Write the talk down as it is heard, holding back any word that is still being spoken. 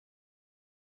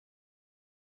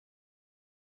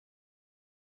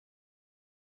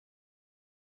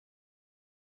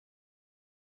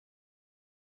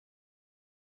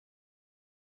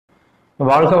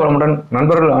வாழ்க வளமுடன்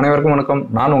நண்பர்கள் அனைவருக்கும் வணக்கம்.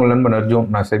 நான் உங்கள் நண்பன் அர்ஜுன்.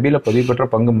 நான் செபியில் பதிவு பெற்ற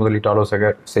பங்கு முதலீட்டு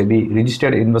ஆலோசகர், செபி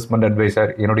ரிஜிஸ்டர்ட் இன்வெஸ்ட்மெண்ட் அட்வைசர்.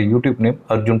 என்னுடைய யூடியூப் நேம்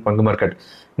அர்ஜுன் பங்கு மார்க்கெட்.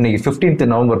 இன்னைக்கு 15th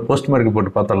நவம்பர் போஸ்ட் மார்க்கெட்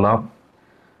போட்டு பார்த்தரலாம்.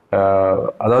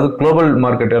 அதாவது குளோபல்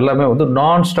மார்க்கெட் எல்லாமே வந்து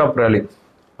நான் stop rally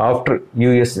after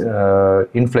US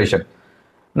inflation.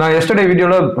 நான் எஸ்டர்டே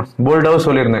வீடியோவில் போல்டாக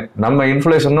சொல்லியிருந்தேன், நம்ம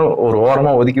இன்ஃப்ளேஷன் ஒரு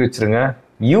ஓரமாக ஒதுக்கி வச்சிருங்க.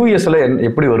 யூஎஸ்ல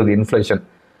எப்படி வருது இன்ஃப்ளேஷன்?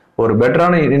 ஒரு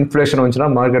பெட்டரான இன்ஃப்ளேஷன்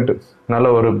வந்துச்சுன்னா மார்க்கெட் நல்ல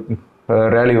ஒரு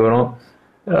ரேலி வரும்.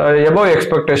 எபோவ்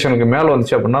எக்ஸ்பெக்டேஷனுக்கு மேலே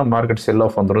வந்துச்சு அப்படின்னா மார்க்கெட் செல்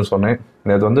ஆஃப் வந்துடும் சொன்னேன்.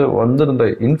 இது வந்திருந்த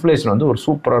இன்ஃப்ளேஷன் வந்து ஒரு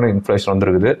சூப்பரான இன்ஃப்ளேஷன்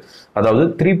வந்திருக்குது. அதாவது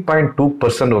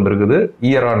 3.2% வந்திருக்குது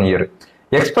இயர் ஆன் இயர்.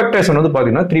 எக்ஸ்பெக்டேஷன் வந்து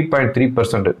பார்த்தீங்கன்னா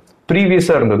 3.3%.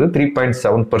 ப்ரீவியஸாக இருந்தது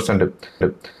 3.7%.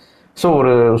 ஸோ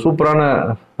ஒரு சூப்பரான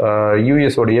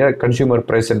யூஎஸோடைய கன்சியூமர்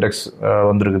ப்ரைஸ் இண்டெக்ஸ்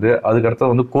வந்திருக்குது.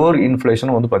 அதுக்கடுத்து வந்து கோர்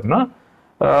இன்ஃப்ளேஷனும் வந்து பார்த்தீங்கன்னா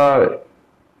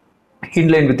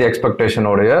இன்லைன் வித்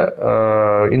எக்ஸ்பெக்டேஷனோடைய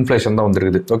இன்ஃப்ளேஷன் தான்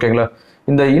வந்துருக்குது. ஓகேங்களா?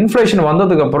 இந்த இன்ஃப்ளேஷன்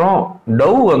வந்ததுக்கப்புறம்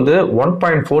டவ் வந்து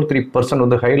 1.43%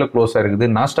 வந்து ஹையில் க்ளோஸ் ஆகிருக்குது.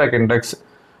 Nasdaq index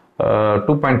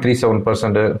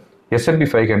 2.37%. S&P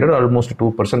 500 ஆல்மோஸ்ட்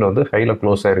 2% வந்து ஹையில்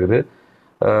க்ளோஸ் ஆகிருக்குது.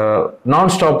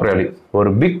 நான் ஸ்டாப் ரேலி,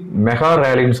 ஒரு பிக் மெகா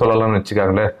ரேலின்னு சொல்லலாம்னு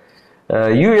வச்சுக்காங்களேன்.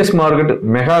 US market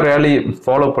mega rally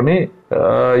follow பண்ணி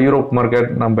யூரோப்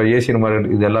மார்க்கெட், நம்ம ஏசியன் மார்க்கெட்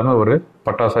இது எல்லாமே ஒரு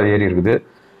பட்டாசா ஏறி இருக்குது.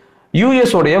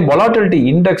 யூஎஸ் உடைய வொலாட்டிலிட்டி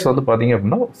இண்டெக்ஸ் வந்து பார்த்தீங்க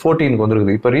அப்படின்னா 14க்கு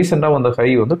வந்துருக்குது. இப்போ ரீசெண்டாக வந்த ஹை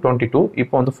வந்து 22,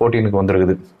 இப்போ வந்து 14க்கு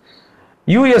வந்துருக்குது.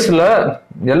 யூஎஸ்ல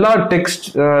எல்லா டெக்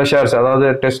ஷேர்ஸ், அதாவது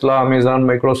டெஸ்லா, அமேசான்,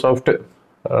 மைக்ரோசாஃப்ட்,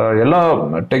 எல்லா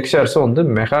டெக் ஷேர்ஸும் வந்து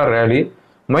மெகா ரேலி.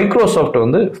 மைக்ரோசாஃப்ட்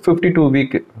வந்து 52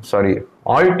 வீக்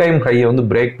ஆல் டைம் ஹையை வந்து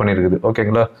பிரேக் பண்ணியிருக்குது.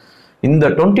 ஓகேங்களா? இந்த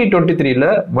 2023ல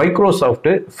மைக்ரோசாஃப்ட்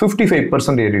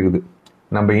 55% ஏறி இருக்குது.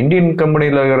 நம்ம இந்தியன்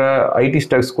கம்பெனியில் இருக்கிற ஐடி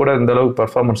ஸ்டாக்ஸ் கூட இந்த அளவுக்கு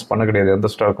பர்ஃபார்மன்ஸ் பண்ண கிடையாது எந்த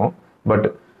ஸ்டாக்கும். பட்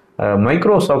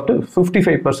மைக்ரோசாஃப்ட்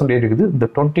 55% இருக்குது இந்த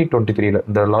 2023ல,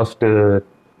 இந்த லாஸ்ட்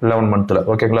 11 மந்த்தில்.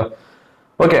 ஓகேங்களா?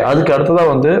 ஓகே, அதுக்கு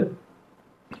அடுத்ததாக வந்து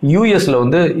யூஎஸ்ல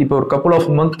வந்து இப்போ ஒரு கப்புள் ஆஃப்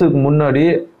மந்த்துக்கு முன்னாடி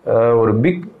ஒரு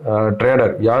பிக்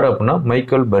ட்ரேடர் யார் அப்படின்னா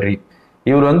மைக்கேல் பர்ரி.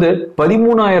 இவர் வந்து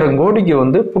 13,000 கோடிக்கு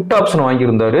வந்து புட் ஆப்ஷன்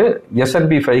வாங்கியிருந்தாரு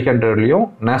S&P 500லையும்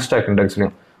நாஸ்டாக்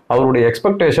இண்டெக்ஸ்லையும். அவருடைய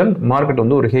எக்ஸ்பெக்டேஷன் மார்க்கெட்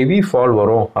வந்து ஒரு ஹெவி ஃபால்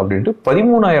வரும் அப்படின்ட்டு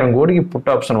 13,000 கோடிக்கு புட்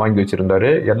ஆப்ஷன் வாங்கி வச்சிருந்தாரு.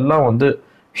 எல்லாம் வந்து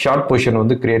ஷார்ட் பொசிஷன்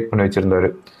வந்து கிரியேட் பண்ணி வச்சிருந்தாரு.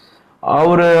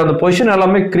 அவர் அந்த பொசிஷன்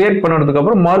எல்லாமே கிரியேட் பண்ணதுக்கு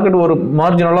அப்புறம் மார்க்கெட் ஒரு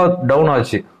மார்ஜினலாக டவுன்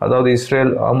ஆச்சு. அதாவது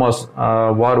இஸ்ரேல் ஹமாஸ்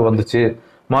வார் வந்துச்சு,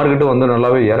 மார்க்கெட்டு வந்து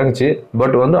நல்லாவே இறங்குச்சு.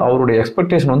 பட் வந்து அவருடைய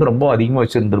எக்ஸ்பெக்டேஷன் வந்து ரொம்ப அதிகமாக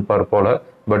வச்சுருந்துருப்பார் போல.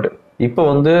 பட் இப்போ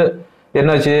வந்து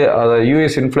என்னாச்சு, அதை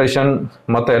யூஎஸ் இன்ஃப்ளேஷன்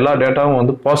மற்ற எல்லா டேட்டாவும்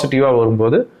வந்து பாசிட்டிவாக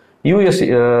வரும்போது யூஎஸ்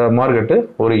மார்க்கெட்டு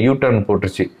ஒரு யூட்டர்ன்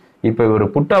போட்டுருச்சு. இப்போ இவர்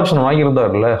புட் ஆப்ஷன்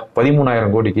வாங்கியிருந்தார்ல 13,000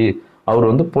 கோடிக்கு, அவர்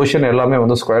வந்து பொசிஷன் எல்லாமே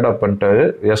வந்து ஸ்கொயர்ட் அப் பண்ணிட்டாரு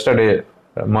எஸ்டர்டே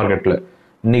மார்க்கெட்டில்.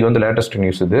 இன்னைக்கு வந்து லேட்டஸ்ட்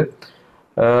நியூஸ் இது.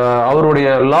 அவருடைய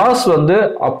லாஸ் வந்து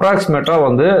அப்ராக்சிமேட்டாக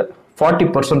வந்து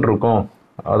 40% இருக்கும்.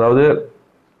 அதாவது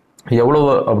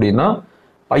எவ்வளவு அப்படின்னா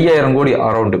 5,000 கோடி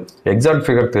அரௌண்டு, எக்ஸாக்ட்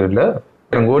ஃபிகர் தெரியல.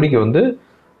 5,000 கோடிக்கு வந்து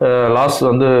லாஸ்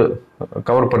வந்து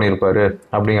கவர் பண்ணியிருப்பாரு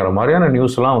அப்படிங்கிற மாதிரியான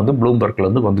நியூஸ்லாம் வந்து ப்ளூம்பர்க்ல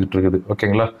வந்து வந்துகிட்டு இருக்குது.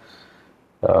 ஓகேங்களா?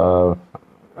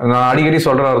 நான் அடிக்கடி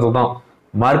சொல்கிற அர்த்தம் தான்,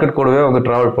 மார்க்கெட் கூடவே வந்து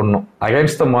ட்ராவல் பண்ணணும்.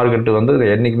 அகைன்ஸ்ட் த மார்க்கெட் வந்து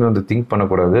என்றைக்குமே வந்து திங்க்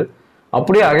பண்ணக்கூடாது.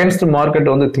 அப்படியே அகைன்ஸ்ட்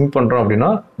மார்க்கெட் வந்து திங்க் பண்ணுறோம்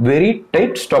அப்படின்னா வெரி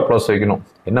டைட் ஸ்டாப் லாஸ் வைக்கணும்.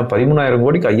 என்ன 13,000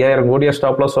 கோடிக்கு 5,000 கோடியாக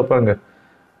ஸ்டாப் லாஸ் வைப்பாங்க?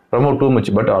 ரொம்ப டூ மச்.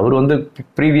 பட் அவர் வந்து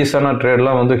ப்ரீவியஸான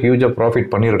ட்ரேட்லாம் வந்து ஹியூஜாக ப்ராஃபிட்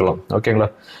பண்ணியிருக்கலாம். ஓகேங்களா?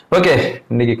 ஓகே,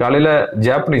 இன்னைக்கு காலையில்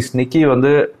ஜாப்பனீஸ் நிக்கி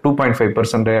வந்து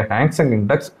 2.5%, ஹாங்செங்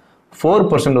இண்டெக்ஸ்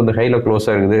 4% வந்து ஹையில் க்ளோஸ்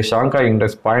ஆகிருக்குது. ஷாங்காய்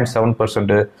இண்டெக்ஸ்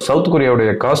 0.7%, சவுத்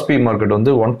கொரியாவுடைய காஸ்பி மார்க்கெட்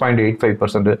வந்து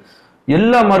 1.85%.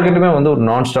 எல்லா மார்க்கெட்டுமே வந்து ஒரு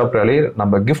நான் ஸ்டாப் ரேலி.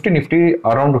 நம்ம நிஃப்டி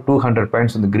அரௌண்ட் 200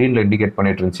 பாயிண்ட்ஸ் வந்து கிரீனில் இண்டிகேட்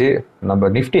பண்ணிட்டு இருந்துச்சு. நம்ம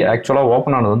நிஃப்டி ஆக்சுவலாக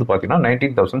ஓப்பன் ஆனது வந்து பார்த்தீங்கன்னா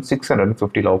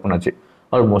 19,650 ஓப்பன் ஆச்சு.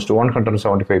 ஆல்மோஸ்ட்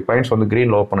 175 பாயிண்ட்ஸ் வந்து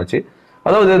கிரீன்ல ஓப்பன் ஆச்சு.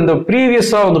 அதாவது இந்த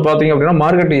ப்ரீவியஸாக வந்து பார்த்தீங்க அப்படின்னா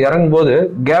மார்க்கெட் இறங்கும் போது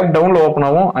கேப் டவுன்ல ஓப்பன்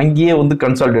ஆகும், அங்கேயே வந்து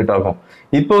கன்சால்டேட் ஆகும்.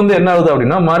 இப்போ வந்து என்ன ஆகுது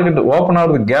அப்படின்னா மார்க்கெட் ஓப்பன்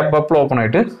ஆகுது, கேப் அப்ல ஓப்பன்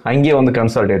ஆகிட்டு அங்கேயே வந்து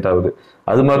கன்சால்டேட் ஆகுது.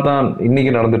 அது மாதிரி தான்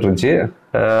இன்னைக்கு நடந்துட்டு இருந்துச்சு.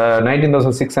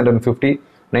 19,650,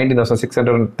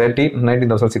 19,630,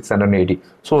 19,680.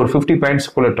 ஸோ ஒரு 50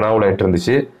 பாயிண்ட்ஸ்க்குள்ள ட்ராவல் ஆகிட்டு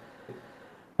இருந்துச்சு.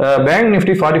 பேங்க்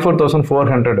நிஃப்டி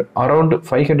 44,400, அரௌண்ட்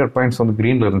 500 பாயிண்ட்ஸ் வந்து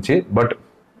கிரீன்ல இருந்துச்சு. பட்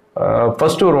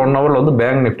ஃபர்ஸ்ட் ஒரு 1 ஹவர்ல வந்து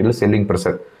பேங்க் நிஃப்டியில் செல்லிங்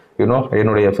ப்ரெஷர்.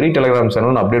 என்னுடைய ஃப்ரீ டெலிகிராம்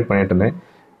சேனல் அப்டேட் பண்ணிட்டு இருந்தேன்.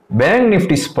 பேங்க்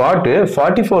நிஃப்டி ஸ்பாட்டு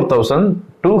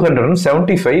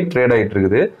 44,275 ட்ரேட் ஆகிட்டு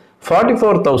இருக்குது.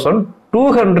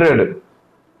 44,200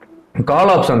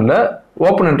 கால் ஆப்ஷன்ல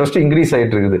ஓப்பன் இன்ட்ரெஸ்ட் இன்க்ரீஸ்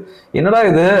ஆகிட்டு இருக்குது. என்னடா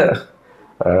இது,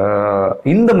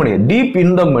 இந்த மணி டீப்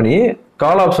இந்த மணி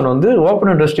கால் ஆப்ஷன் வந்து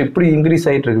ஓப்பன் இன்ட்ரெஸ்ட் எப்படி இன்க்ரீஸ்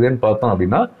ஆகிட்டு இருக்குதுன்னு பார்த்தோம்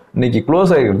அப்படின்னா இன்னைக்கு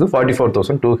க்ளோஸ் ஆகிருக்குது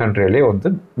 44,200 வந்து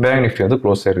பேங்க் நிஃப்டி வந்து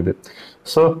க்ளோஸ் ஆயிருக்குது.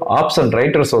 ஸோ ஆப்ஷன்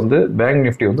ரைட்டர்ஸ் வந்து பேங்க்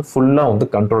நிஃப்டி வந்து ஃபுல்லாக வந்து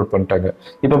கண்ட்ரோல் பண்ணிட்டாங்க.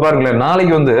 இப்போ பாருங்களேன்,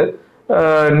 நாளைக்கு வந்து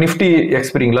நிஃப்டி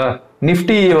எக்ஸ்பிரிங்களா,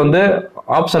 நிஃப்டி வந்து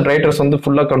ஆப்ஷன் ரைட்டர்ஸ் வந்து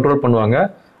ஃபுல்லாக கண்ட்ரோல் பண்ணுவாங்க,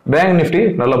 பேங்க் நிஃப்டி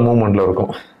நல்ல மூவ்மெண்ட்ல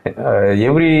இருக்கும்.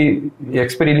 எவ்ரி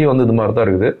எக்ஸ்பெரிலையும் வந்து இது மாதிரி தான்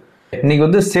இருக்குது. இன்னைக்கு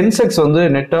வந்து சென்செக்ஸ் வந்து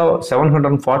நெட்டா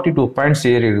 742 பாயிண்ட்ஸ்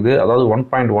ஏறி இருக்குது, அதாவது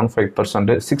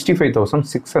 1.15%,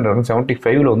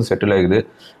 65,675 வந்து செட்டில் ஆகுது.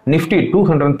 நிஃப்டி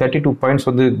 232 பாயிண்ட்ஸ்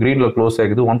வந்து கிரீன்ல க்ளோஸ்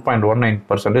ஆகுது,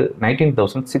 1.19%,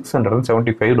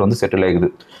 19,675 வந்து செட்டில் ஆகுது.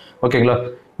 ஓகேங்களா.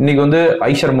 இன்னைக்கு வந்து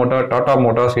ஐஷர் மோட்டார், டாடா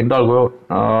மோட்டார்ஸ், ஹிண்டால்கோ,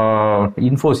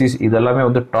 இன்ஃபோசிஸ் இது எல்லாமே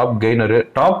வந்து டாப் கெய்னரு.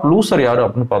 டாப் லூசர் யாரு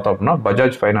அப்படின்னு பார்த்தோம் அப்படின்னா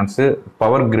Bajaj finance,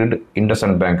 power grid,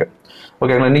 IndusInd bank.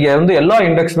 ஓகேங்களா. இன்னைக்கு வந்து எல்லா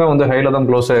இண்டெக்ஸுமே வந்து ஹைல தான்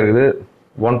க்ளோஸ் ஆயிருக்குது,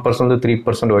 1%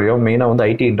 3% வரையும். மெயினாக வந்து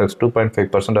ஐடி இண்டெக்ஸ்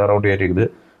 2.5% அரௌண்ட் ஏறி இருக்குது.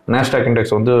 நாஸ்டாக்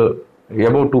இண்டெக்ஸ் வந்து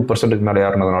எபோவ் 2% மேலே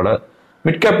ஏறினதுனால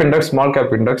mid cap index, small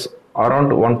cap index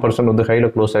around 1% வந்து ஹைல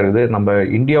க்ளோஸ் ஆயிருக்குது. நம்ம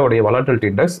இந்தியாவுடைய வாலட்டிலிட்டி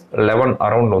இண்டெக்ஸ் 11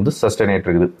 அரௌண்ட் வந்து சஸ்டெயின் ஆகிட்டு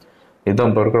இருக்குது. இதுதான்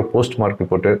இப்போ இருக்கிற போஸ்ட்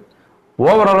மார்க்கெட் போட்டு.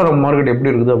 ஓவராலாக நம்ம மார்க்கெட் எப்படி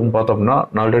இருக்குது அப்படின்னு பார்த்தோம்னா,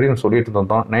 நான் ஆல்ரெடி சொல்லிட்டு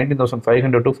இருந்தோம்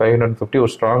 19,500 to 550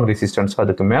 ஒரு ஸ்ட்ராங் ரெசிஸ்டன்ஸ்.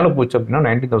 அதுக்கு மேலே போச்சு அப்படின்னா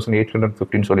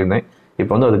 19,850 சொல்லியிருந்தேன்.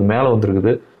 இப்போ வந்து அதுக்கு மேலே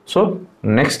வந்துருக்குது. So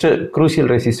next crucial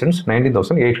resistance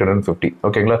 19,850.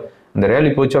 ஓகேங்களா. இந்த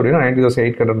ரேலி போச்சு அப்படின்னா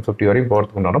 19,850 வரையும்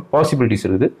போகிறதுக்கு உண்டான பாசிபிலிட்டிஸ்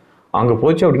இருக்குது. அங்கே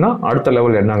போச்சு அப்படின்னா அடுத்த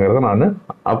லெவல் என்னங்கிறத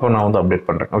நான் வந்து அப்டேட்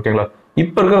பண்ணுறேன். ஓகேங்களா.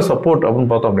 இப்போ இருக்கிற சப்போர்ட்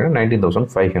அப்படின்னு பார்த்தோம் அப்படின்னா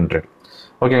 19,500.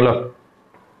 ஓகேங்களா.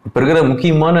 இப்போ இருக்கிற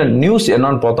முக்கியமான நியூஸ்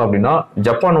என்னன்னு பார்த்தோம் அப்படின்னா,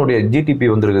 ஜப்பானுடைய ஜிடிபி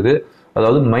வந்துருக்குது,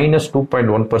 அதாவது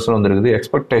 -2.1% வந்துருக்குது.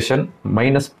 எக்ஸ்பெக்டேஷன்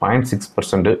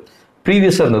 -0.6%.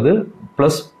 ப்ரீவியஸாக இருந்தது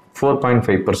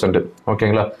 +4.5%.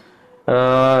 ஓகேங்களா.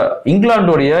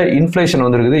 இங்கிலாண்டோடைய இன்ஃப்ளேஷன்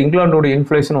வந்துருக்குது. இங்கிலாண்டோடைய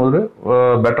இன்ஃப்ளேஷன் ஒரு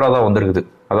பெட்டராக தான் வந்துருக்குது,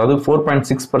 அதாவது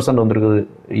 4.6% வந்துருக்குது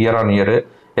இயர் ஆன் இயர்.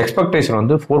 எக்ஸ்பெக்டேஷன்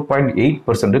வந்து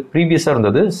 4.8%, ப்ரீவியஸாக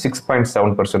இருந்தது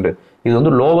 6.7%. இது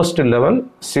வந்து லோவஸ்ட் லெவல்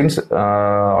சின்ஸ்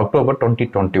அக்டோபர்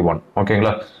 2021.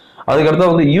 ஓகேங்களா. அதுக்கடுத்து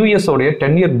வந்து யூஎஸோடைய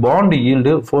 10-year பாண்ட்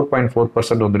ஈல்டு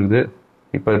 4.4% வந்துருக்குது.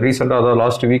 இப்போ ரீசெண்டாக அதாவது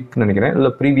லாஸ்ட் வீக் நினைக்கிறேன்,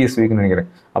 இல்லை ப்ரீவியஸ் வீக் நினைக்கிறேன்,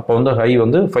 அப்போ வந்து ஹை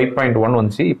வந்து 5.1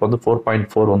 வந்துச்சு, இப்போ வந்து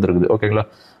 4.4 வந்துருக்குது. ஓகேங்களா.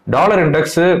 டாலர்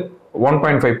இண்டெக்ஸ்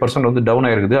 1.5% வந்து டவுன்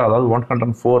ஆயிருக்குது, அதாவது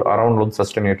 104 அரௌண்ட் வந்து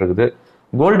சஸ்டெயின் ஆகிட்டு இருக்குது.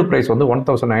 கோல்டு ப்ரைஸ் வந்து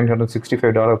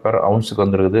 $1,965 பெர் அவுன்ஸுக்கு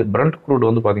வந்துருக்குது. பிரண்ட் க்ரூட்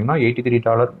வந்து பார்த்தீங்கன்னா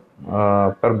 $83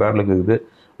 பெர் பேரலுக்கு இருக்குது.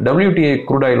 WTI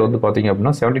க்ரூட் ஆயில் வந்து பார்த்தீங்க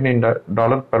அப்படின்னா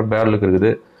 $79 பெர் பேரலுக்கு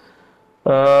இருக்குது.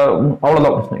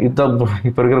 அவ்வளோதான். இதுதான்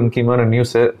இப்போ இருக்கிற முக்கியமான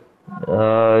நியூஸு.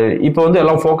 இப்போ வந்து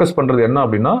எல்லாம் ஃபோக்கஸ் பண்ணுறது என்ன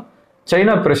அப்படின்னா,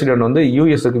 சைனா பிரசிடென்ட் வந்து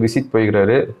யூஎஸ்க்கு visit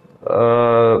போய்கிறாரு.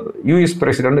 US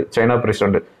president, China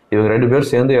president, இவங்க 2 பேர்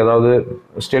சேர்ந்து ஏதாவது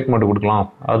ஸ்டேட்மெண்ட் கொடுக்கலாம்.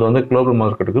 அது வந்து குளோபல்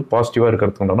மார்க்கெட்டுக்கு பாசிட்டிவாக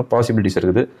இருக்கிறதுக்கு உண்டான பாசிபிலிட்டிஸ்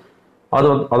இருக்குது.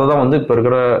 அதை தான் வந்து இப்போ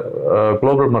இருக்கிற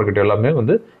குளோபல் மார்க்கெட் எல்லாமே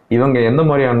வந்து இவங்க எந்த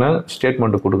மாதிரியான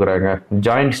ஸ்டேட்மெண்ட் கொடுக்குறாங்க,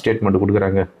 ஜாயிண்ட் ஸ்டேட்மெண்ட்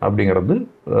கொடுக்குறாங்க அப்படிங்கிறது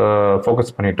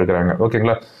ஃபோக்கஸ் பண்ணிட்டு இருக்கிறாங்க.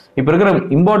 ஓகேங்களா. இப்போ இருக்கிற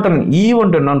இம்பார்ட்டன்ட்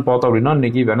ஈவெண்ட் என்னன்னு பார்த்தோம் அப்படின்னா,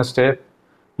 இன்னைக்கு Wednesday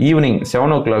evening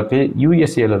 7 o'clock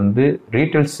யூஎஸ்ஏலேருந்து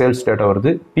retail sales data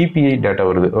வருது, பிபிஐ டேட்டா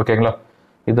வருது. ஓகேங்களா.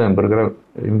 இதுதான் இப்போ இருக்கிற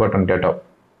இம்பார்ட்டன்ட் டேட்டா.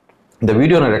 இந்த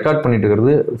வீடியோ நான் ரெக்கார்ட் பண்ணிட்டு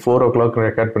இருக்கிறது 4 o'clock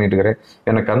ரெக்கார்ட் பண்ணிட்டு இருக்கிறேன்.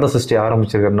 எனக்கு அந்த சிஸ்டி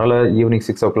ஆரம்பிச்சிருக்கிறதுனால ஈவினிங்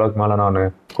 6 o'clock மேலே நான்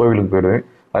கோவிலுக்கு போயிடுவேன்.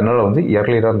 அதனால வந்து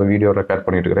இயர்லியராக அந்த வீடியோ ரெக்கார்ட்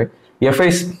பண்ணிட்டு இருக்கிறேன்.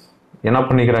 எஃப்ஐஸ் என்ன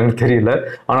பண்ணிக்கிறாங்கன்னு தெரியல,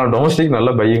 ஆனால் டொமஸ்டிக்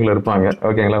நல்ல பையிங்கில் இருப்பாங்க.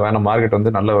 ஓகேங்களா. வேணா மார்க்கெட்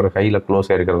வந்து நல்ல ஒரு ஹையில்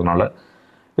க்ளோஸ் ஆகிருக்கிறதுனால,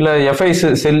 இல்லை எஃப்ஐஸ்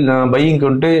பையிங்க்கு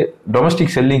வந்துட்டு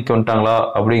டொமஸ்டிக் செல்லிங்க்கு வந்துட்டாங்களா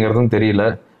அப்படிங்கிறதும் தெரியல.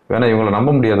 வேணா இவங்களை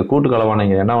நம்ப முடியாது, கூட்டு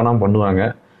கலவானீங்க என்ன வேணாலும் பண்ணுவாங்க.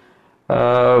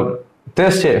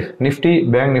 தேர்ஸ்டே நிஃப்டி,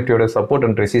 பேங்க் நிஃப்டியோட சப்போர்ட்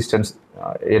அண்ட் ரெசிஸ்டன்ஸ்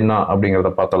என்ன அப்படிங்கிறத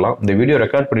பார்த்தலாம். இந்த வீடியோ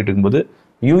ரெக்கார்ட் பண்ணிட்டு இருக்கும்போது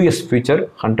யூஎஸ் ஃபியூச்சர்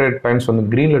 100 பாயிண்ட்ஸ் வந்து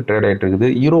கிரீனில் ட்ரேட் ஆகிட்டு இருக்குது.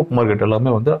 யூரோப் மார்க்கெட்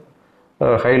எல்லாமே வந்து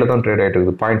ஹையில் தான் ட்ரேட் ஆகிட்டு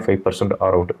இருக்குது, 0.5%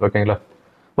 அரௌண்ட். ஓகேங்களா.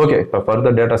 ஓகே, இப்போ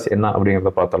ஃபர்தர் டேட்டாஸ் என்ன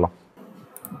அப்படிங்கிறத பார்த்தலாம்.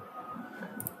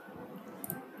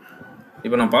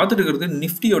 இப்போ நான் பார்த்துட்டு இருக்கிறது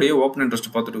நிஃப்டியோடைய ஓப்பன்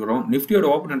இன்ட்ரெஸ்ட் பார்த்துட்டு இருக்கிறோம். நிஃப்டியோட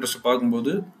ஓப்பன் இன்ட்ரெஸ்ட்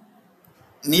பார்க்கும்போது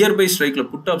நியர்பை ஸ்ட்ரைக்கில்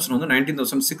புட் ஆப்ஷன் வந்து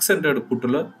 19,600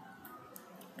 புட்டில்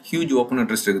ஹியூஜ் ஓப்பன்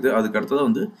இன்ட்ரெஸ்ட் இருக்குது. அதுக்கு அடுத்தது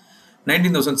வந்து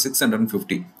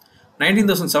 19,650,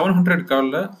 19,700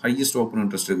 காலில் ஹையஸ்ட் ஓப்பன்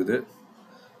இன்ட்ரெஸ்ட் இருக்குது.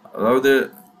 அதாவது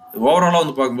ஓவராலாக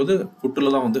வந்து பார்க்கும்போது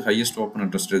புட்டில் தான் வந்து ஹையஸ்ட் ஓப்பன்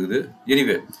இன்ட்ரெஸ்ட் இருக்குது.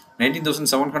 எனிவே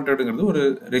 19,700ங்கிறது ஒரு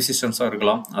ரெசிஸ்டன்ஸாக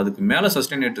இருக்கலாம். அதுக்கு மேலே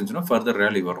சஸ்டெயின் ஆகிட்டுருந்துச்சுன்னா ஃபர்தர்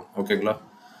ரேலி வரும். ஓகேங்களா.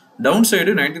 டவுன்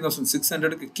சைடு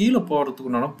 19,600க்கு கீழே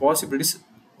போகிறதுக்குண்டான பாசிபிலிட்டிஸ்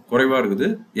குறைவாக இருக்குது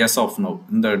எஸ் ஆஃப் நவ்,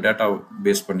 இந்த டேட்டா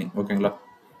பேஸ் பண்ணி. ஓகேங்களா.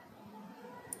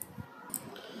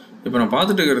 இப்போ நான்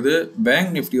பார்த்துட்டு இருக்கிறது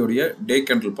பேங்க் நிஃப்டியோடைய டே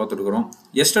கேண்டில் பார்த்துட்டு இருக்கிறோம்.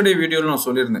 எஸ்டர்டே வீடியோவில் நான்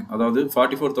சொல்லியிருந்தேன், அதாவது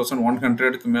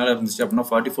 44,100க்கு மேலே இருந்துச்சு அப்படின்னா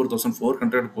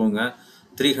 44,400 போங்க,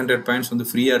 300 பாயிண்ட்ஸ் வந்து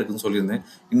ஃப்ரீயாக இருக்குன்னு சொல்லியிருந்தேன்.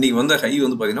 இன்னைக்கு வந்த ஹை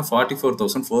வந்து பார்த்தீங்கன்னா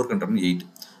 44,408.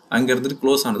 அங்கே இருந்துட்டு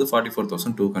க்ளோஸ் ஆனது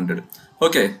 44,200.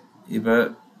 ஓகே, இப்போ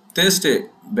தேர்ஸ்டே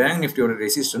பேங்க் நிஃப்டியோட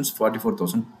ரெசிஸ்டன்ஸ்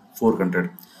 44,400.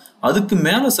 அதுக்கு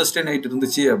மேலே சஸ்டெயின் ஆகிட்டு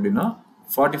இருந்துச்சு அப்படின்னா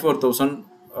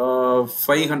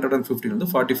 44,550 வந்து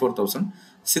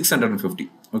 44,650.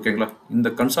 ஓகேங்களா, இந்த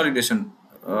கன்சாலிடேஷன்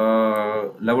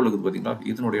லெவலுக்கு பார்த்தீங்களா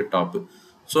இதனுடைய டாப்பு.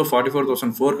 ஸோ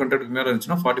 44,400க்கு மேலே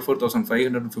இருந்துச்சுன்னா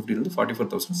 44,550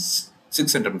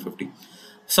 44,650.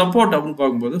 சப்போர்ட் அப்படின்னு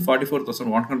பார்க்கும்போது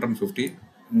 44,150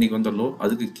 இன்னைக்கு வந்த லோ.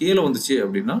 அதுக்கு கீழே வந்துச்சு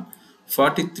அப்படின்னா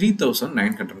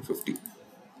 43,950.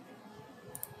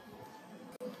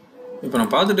 இப்போ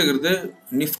நான் பார்த்துட்டு இருக்கிறது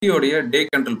நிஃப்டியோடைய டே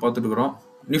கேண்டில் பார்த்துட்டு இருக்கிறோம்.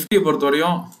 நிஃப்டியை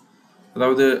பொறுத்தவரையும்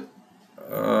அதாவது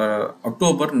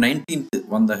அக்டோபர் 19th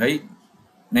வந்த ஹை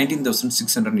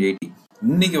 19,680.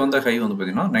 இன்னைக்கு வந்த ஹை வந்து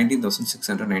பார்த்தீங்கன்னா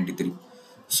 19,693.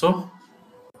 ஸோ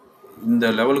இந்த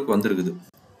லெவலுக்கு வந்திருக்குது.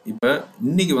 இப்போ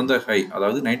இன்னைக்கு வந்த ஹை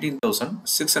அதாவது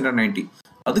 19,690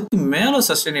 அதுக்கு மேலே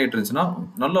சஸ்டெயின் ஆகிட்டு இருந்துச்சுன்னா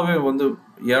நல்லாவே வந்து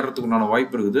ஏறதுக்குண்டான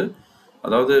வாய்ப்பு இருக்குது.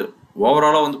 அதாவது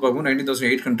ஓவராலாக வந்து பார்க்கும்போது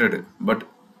 19,800, பட்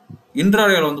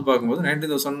இன்ட்ராடேல வந்து பார்க்கும்போது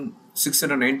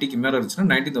 19,690க்கு மேலே இருந்துச்சுன்னா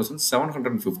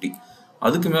 19,750,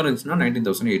 அதுக்கு மேலே இருந்துச்சுன்னா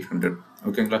 19,800.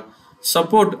 ஓகேங்களா,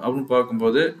 சப்போர்ட் அப்படின்னு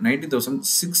பார்க்கும்போது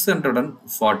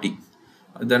 19,640.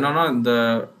 அது என்னன்னா இந்த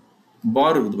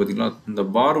பார் இருக்குது பார்த்தீங்களா, இந்த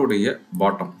பாருடைய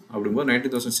பாட்டம் அப்படிங்கும்போது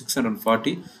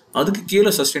 19,640. அதுக்கு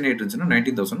கீழே சஸ்டெயின் ஆகிட்டு இருந்துச்சுன்னா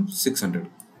 19,600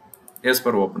 as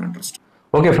per open interest.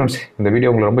 Okay friends, இந்த வீடியோ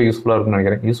உங்களுக்கு ரொம்ப யூஸ்ஃபுல்லாக இருக்குன்னு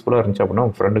நினைக்கிறேன். யூஸ்ஃபுல்லாக இருந்துச்சு அப்படின்னா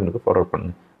உங்கள் ஃப்ரெண்டுங்களுக்கு ஃபார்வர்ட்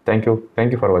பண்ணுங்கள்.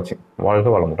 தேங்க்யூ ஃபார் வாட்சிங். வாழ்க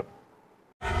வளமுடன்.